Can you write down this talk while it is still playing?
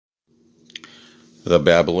The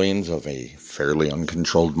Babblings of a Fairly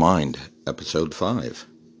Uncontrolled Mind, Episode 5.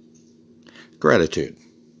 Gratitude.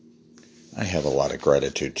 I have a lot of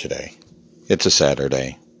gratitude today. It's a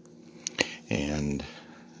Saturday, and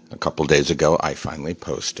a couple days ago I finally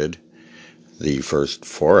posted the first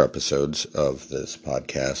 4 episodes of this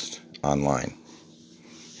podcast online.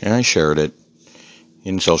 And I shared it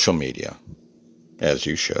in social media, as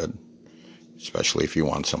you should, especially if you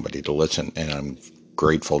want somebody to listen. And I'm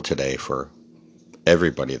grateful today for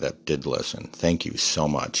everybody that did listen. Thank you so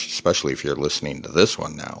much, especially if you're listening to this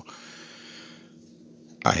one now.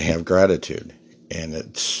 I have gratitude, and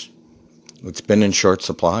it's been in short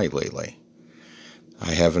supply lately.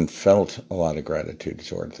 I haven't felt a lot of gratitude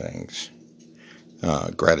toward things.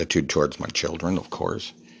 Gratitude towards my children, of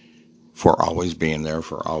course, for always being there,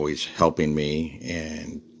 for always helping me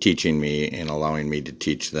and teaching me and allowing me to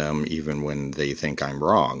teach them even when they think I'm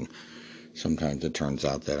wrong. Sometimes it turns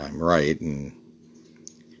out that I'm right, and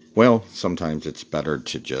well, sometimes it's better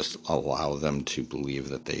to just allow them to believe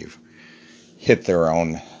that they've hit their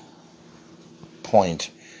own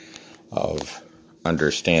point of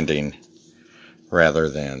understanding rather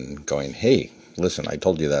than going, hey, listen, I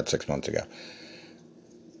told you that 6 months ago.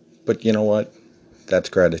 But you know what? That's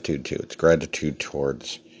gratitude too. It's gratitude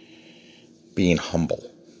towards being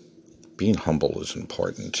humble. Being humble is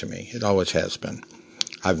important to me. It always has been.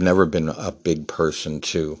 I've never been a big person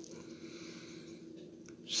to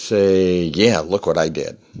say, yeah, look what I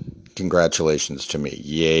did. Congratulations to me.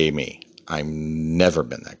 Yay me. I've never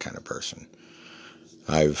been that kind of person.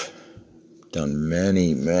 I've done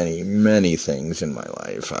many, many, many things in my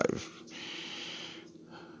life.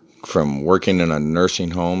 From working in a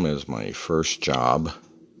nursing home as my first job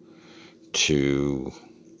to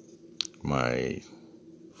my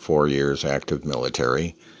 4 years active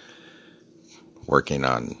military, working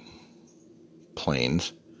on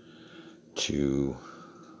planes, to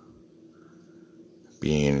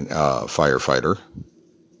being a firefighter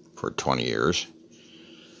for 20 years.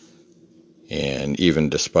 And even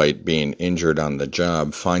despite being injured on the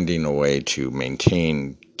job, finding a way to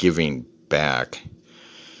maintain giving back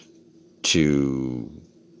to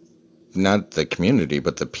not the community,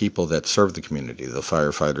 but the people that serve the community, the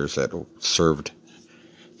firefighters that served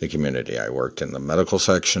the community. I worked in the medical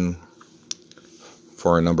section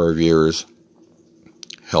for a number of years,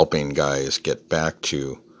 helping guys get back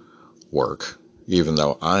to work, even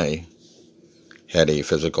though I had a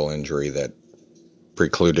physical injury that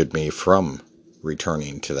precluded me from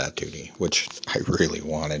returning to that duty, which I really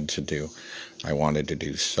wanted to do. I wanted to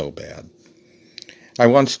do so bad. I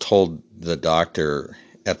once told the doctor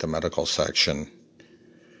at the medical section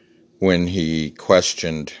when he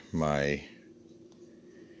questioned my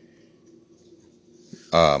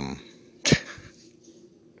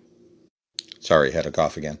sorry, had a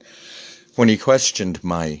cough again. When he questioned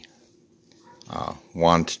my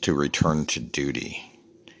want to return to duty,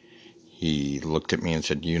 he looked at me and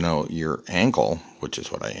said, you know, your ankle, which is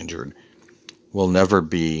what I injured, will never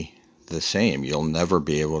be the same. You'll never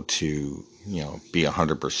be able to, be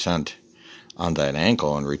 100% on that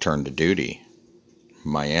ankle and return to duty.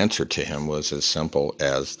 My answer to him was as simple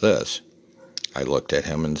as this. I looked at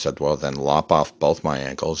him and said, well, then lop off both my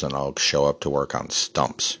ankles and I'll show up to work on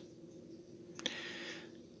stumps.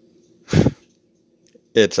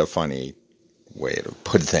 It's a funny way to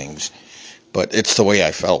put things, but it's the way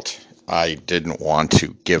I felt. I didn't want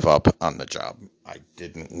to give up on the job. I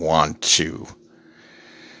didn't want to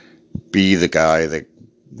be the guy that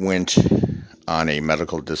went on a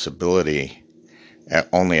medical disability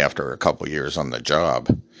only after a couple years on the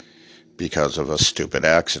job because of a stupid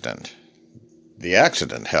accident. The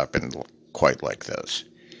accident happened quite like this.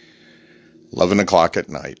 11 o'clock at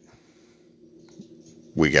night,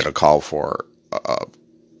 we get a call for,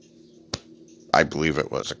 I believe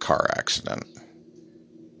it was a car accident.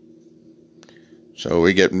 So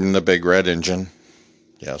we get in the big red engine.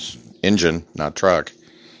 Yes, engine, not truck.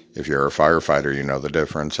 If you're a firefighter, you know the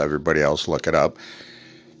difference. Everybody else, look it up.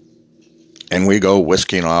 And we go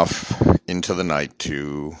whisking off into the night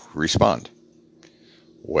to respond.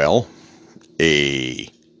 Well, a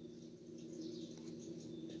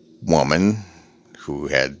woman who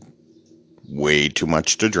had way too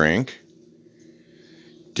much to drink,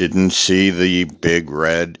 didn't see the big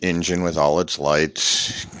red engine with all its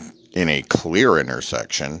lights in a clear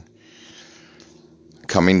intersection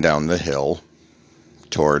coming down the hill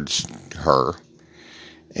towards her,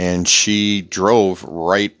 and she drove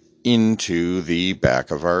right into the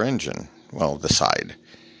back of our engine. Well, the side,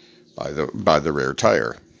 by the rear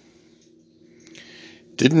tire.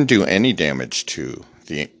 Didn't do any damage to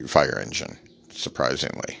the fire engine,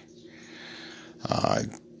 surprisingly.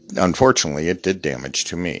 unfortunately, it did damage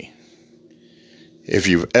to me. If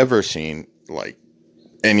you've ever seen, like,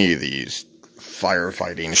 any of these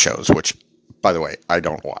firefighting shows, which, by the way, I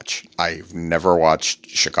don't watch. I've never watched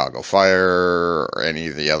Chicago Fire or any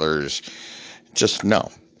of the others. Just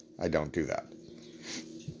no, I don't do that.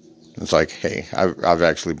 It's like, hey, I've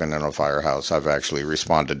actually been in a firehouse. I've actually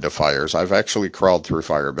responded to fires. I've actually crawled through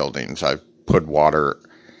fire buildings. I've put water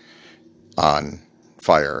on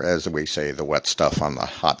fire, as we say, the wet stuff on the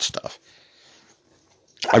hot stuff.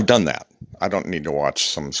 I've done that. I don't need to watch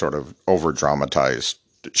some sort of over dramatized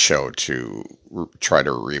show to try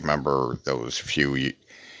to remember those few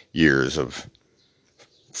years of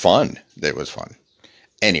fun. It was fun.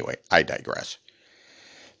 Anyway, I digress.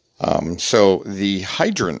 So the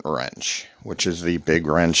hydrant wrench, which is the big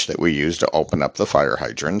wrench that we use to open up the fire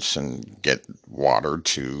hydrants and get water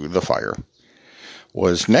to the fire,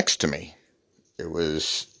 was next to me. It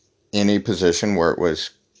was in a position where it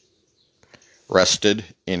was rested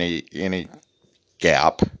in a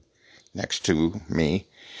gap next to me.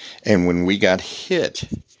 And when we got hit,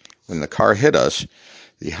 when the car hit us,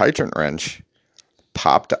 the hydrant wrench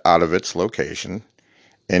popped out of its location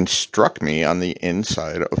and struck me on the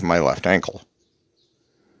inside of my left ankle.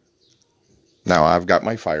 Now, I've got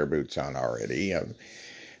my fire boots on already.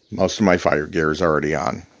 Most of my fire gear is already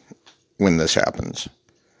on when this happens.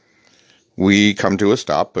 We come to a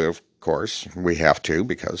stop, but of course, we have to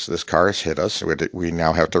because this car has hit us. We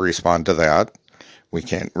now have to respond to that. We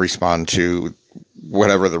can't respond to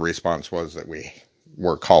whatever the response was that we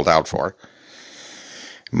were called out for.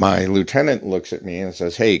 My lieutenant looks at me and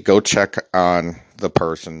says, hey, go check on the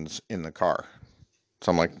persons in the car.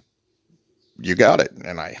 So I'm like, you got it.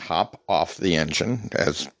 And I hop off the engine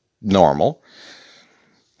as normal.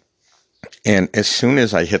 And as soon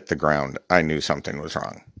as I hit the ground, I knew something was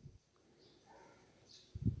wrong.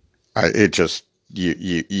 You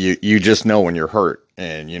just know when you're hurt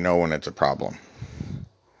and you know when it's a problem.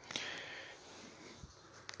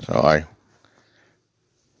 So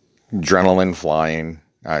adrenaline flying.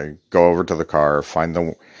 I go over to the car, find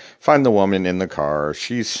the woman in the car.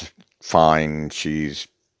 She's fine. She's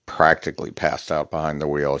practically passed out behind the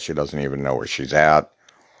wheel. She doesn't even know where she's at.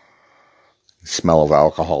 Smell of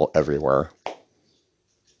alcohol everywhere.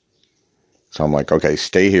 So I'm like, okay,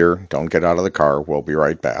 stay here. Don't get out of the car. We'll be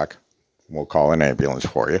right back. We'll call an ambulance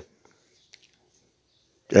for you.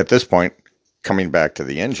 At this point, coming back to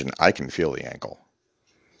the engine, I can feel the ankle.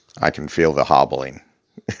 I can feel the hobbling.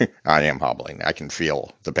 I am hobbling. I can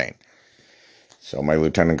feel the pain. So my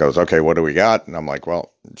lieutenant goes, okay, what do we got? And I'm like,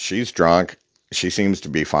 well, she's drunk. She seems to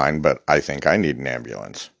be fine, but I think I need an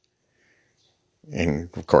ambulance. And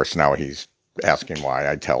of course, now he's asking why.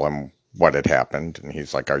 I tell him what had happened. And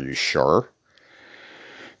he's like, are you sure?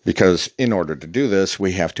 Because in order to do this,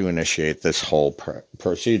 we have to initiate this whole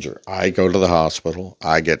procedure. I go to the hospital.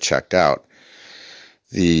 I get checked out.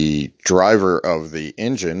 The driver of the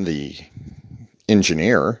engine, the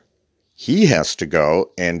engineer, he has to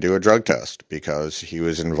go and do a drug test because he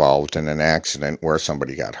was involved in an accident where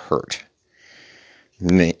somebody got hurt.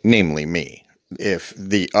 Namely me.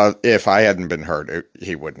 If I hadn't been hurt,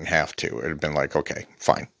 he wouldn't have to. It'd have been like, okay,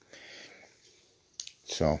 fine.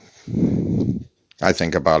 So I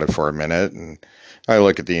think about it for a minute, and I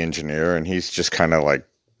look at the engineer, and he's just kind of like,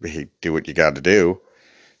 hey, do what you got to do.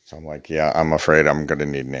 So I'm like, yeah, I'm afraid I'm going to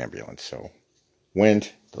need an ambulance. So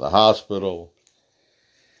went to the hospital,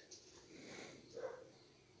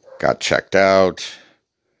 got checked out,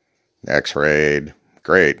 x-rayed,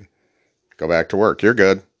 great. Go back to work. You're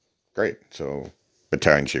good. Great. So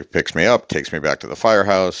battalion chief picks me up, takes me back to the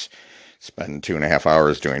firehouse, spend 2.5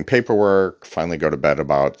 hours doing paperwork, finally go to bed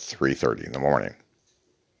about 3:30 in the morning.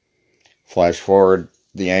 Flash forward,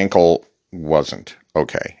 the ankle wasn't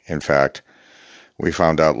okay. In fact, we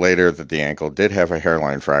found out later that the ankle did have a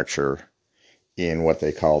hairline fracture in what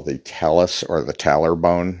they call the talus or the talar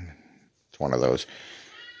bone. It's one of those.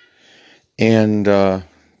 And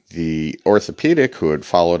the orthopedic who had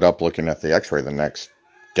followed up looking at the x-ray the next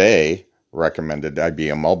day recommended I be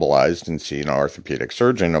immobilized and see an orthopedic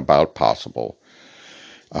surgeon about possible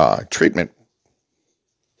treatment.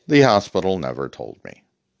 The hospital never told me,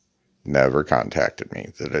 never contacted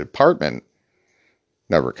me. The department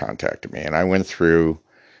never contacted me. And I went through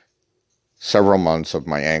several months of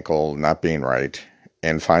my ankle not being right.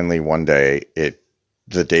 And finally, one day,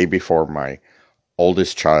 the day before my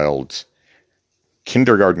oldest child's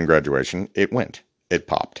kindergarten graduation, it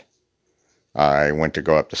popped. I went to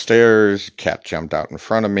go up the stairs, cat jumped out in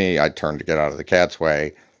front of me, I turned to get out of the cat's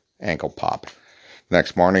way, ankle popped.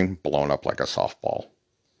 Next morning, blown up like a softball.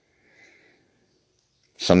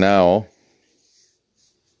 So now,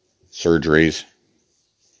 surgeries,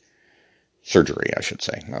 Surgery, I should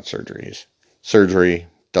say, not surgeries. Surgery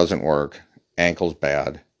doesn't work. Ankle's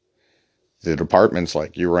bad. The department's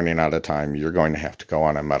like, you're running out of time. You're going to have to go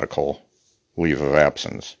on a medical leave of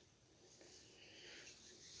absence.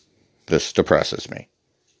 This depresses me.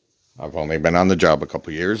 I've only been on the job a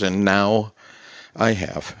couple years, and now I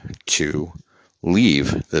have to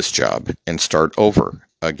leave this job and start over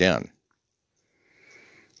again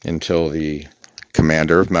until the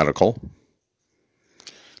commander of medical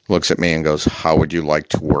looks at me and goes, how would you like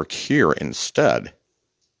to work here instead?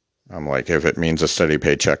 I'm like, if it means a steady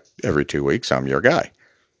paycheck every 2 weeks, I'm your guy.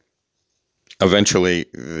 Eventually,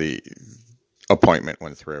 the appointment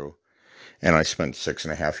went through, and I spent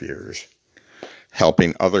 6.5 years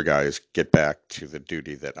helping other guys get back to the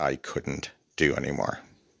duty that I couldn't do anymore.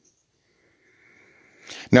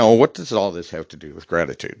 Now, what does all this have to do with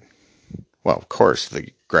gratitude? Well, of course,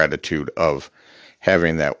 the gratitude of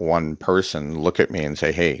having that one person look at me and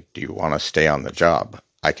say, hey, do you want to stay on the job?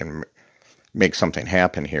 I can make something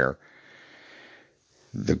happen here.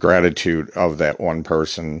 The gratitude of that one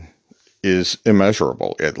person is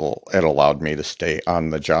immeasurable. It allowed me to stay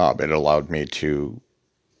on the job. It allowed me to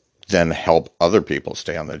then help other people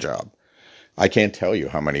stay on the job. I can't tell you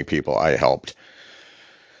how many people I helped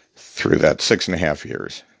through that 6.5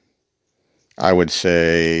 years. I would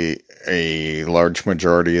say a large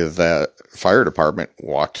majority of that fire department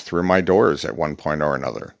walked through my doors at one point or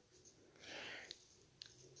another.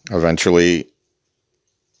 Eventually,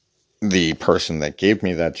 the person that gave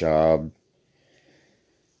me that job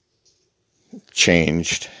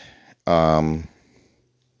changed.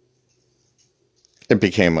 It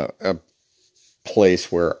became a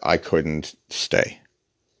place where I couldn't stay.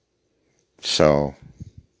 So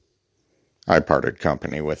I parted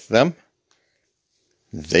company with them.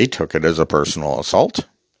 They took it as a personal assault,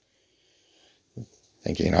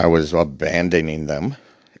 thinking I was abandoning them,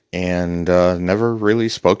 and never really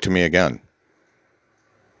spoke to me again.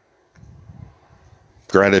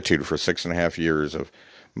 Gratitude for 6.5 years of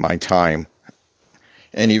my time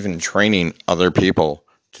and even training other people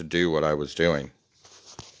to do what I was doing.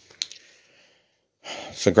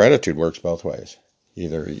 So gratitude works both ways.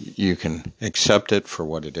 Either you can accept it for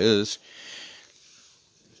what it is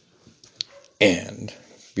and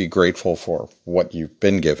be grateful for what you've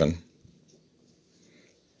been given,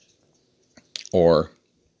 or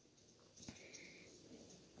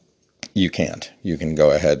you can't. You can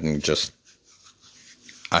go ahead and just,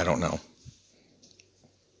 I don't know,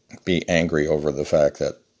 be angry over the fact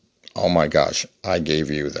that, oh my gosh, I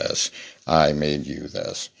gave you this. I made you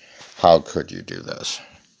this. How could you do this?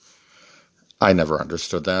 I never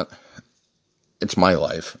understood that. It's my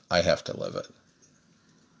life. I have to live it.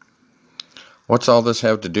 What's all this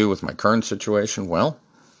have to do with my current situation? Well,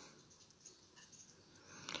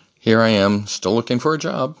 here I am, still looking for a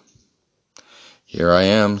job. Here I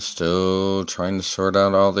am, still trying to sort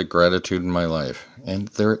out all the gratitude in my life. And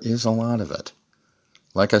there is a lot of it.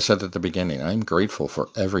 Like I said at the beginning, I'm grateful for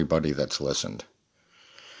everybody that's listened.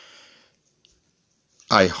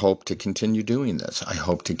 I hope to continue doing this. I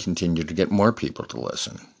hope to continue to get more people to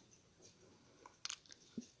listen.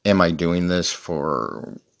 Am I doing this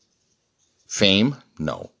for fame?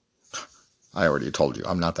 No. I already told you,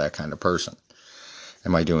 I'm not that kind of person.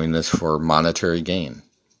 Am I doing this for monetary gain?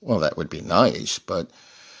 Well, that would be nice, but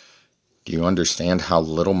do you understand how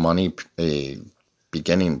little money a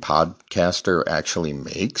beginning podcaster actually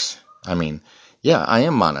makes? I mean, yeah, I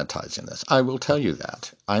am monetizing this. I will tell you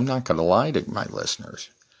that. I'm not going to lie to my listeners.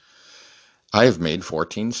 I have made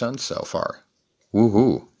 14 cents so far.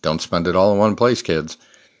 Woohoo. Don't spend it all in one place, kids.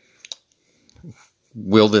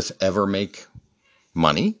 Will this ever make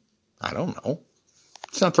money? I don't know.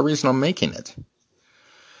 It's not the reason I'm making it.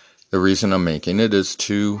 The reason I'm making it is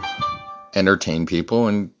to entertain people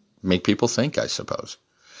and make people think, I suppose.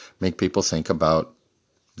 Make people think about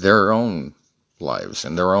their own lives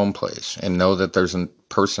and their own place, and know that there's a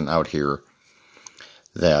person out here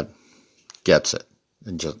that gets it.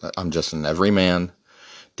 I'm just an everyman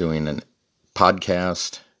doing a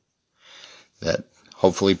podcast that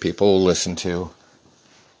hopefully people will listen to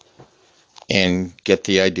and get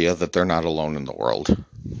the idea that they're not alone in the world.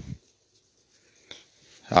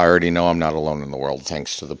 I already know I'm not alone in the world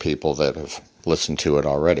thanks to the people that have listened to it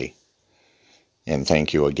already. And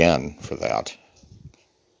thank you again for that.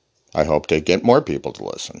 I hope to get more people to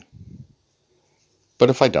listen. But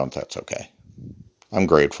if I don't, that's okay. I'm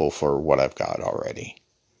grateful for what I've got already.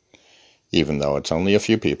 Even though it's only a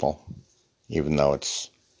few people. Even though it's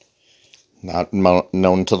not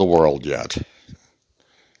known to the world yet.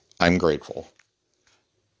 I'm grateful.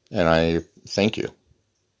 And I thank you.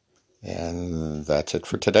 And that's it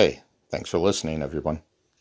for today. Thanks for listening, everyone.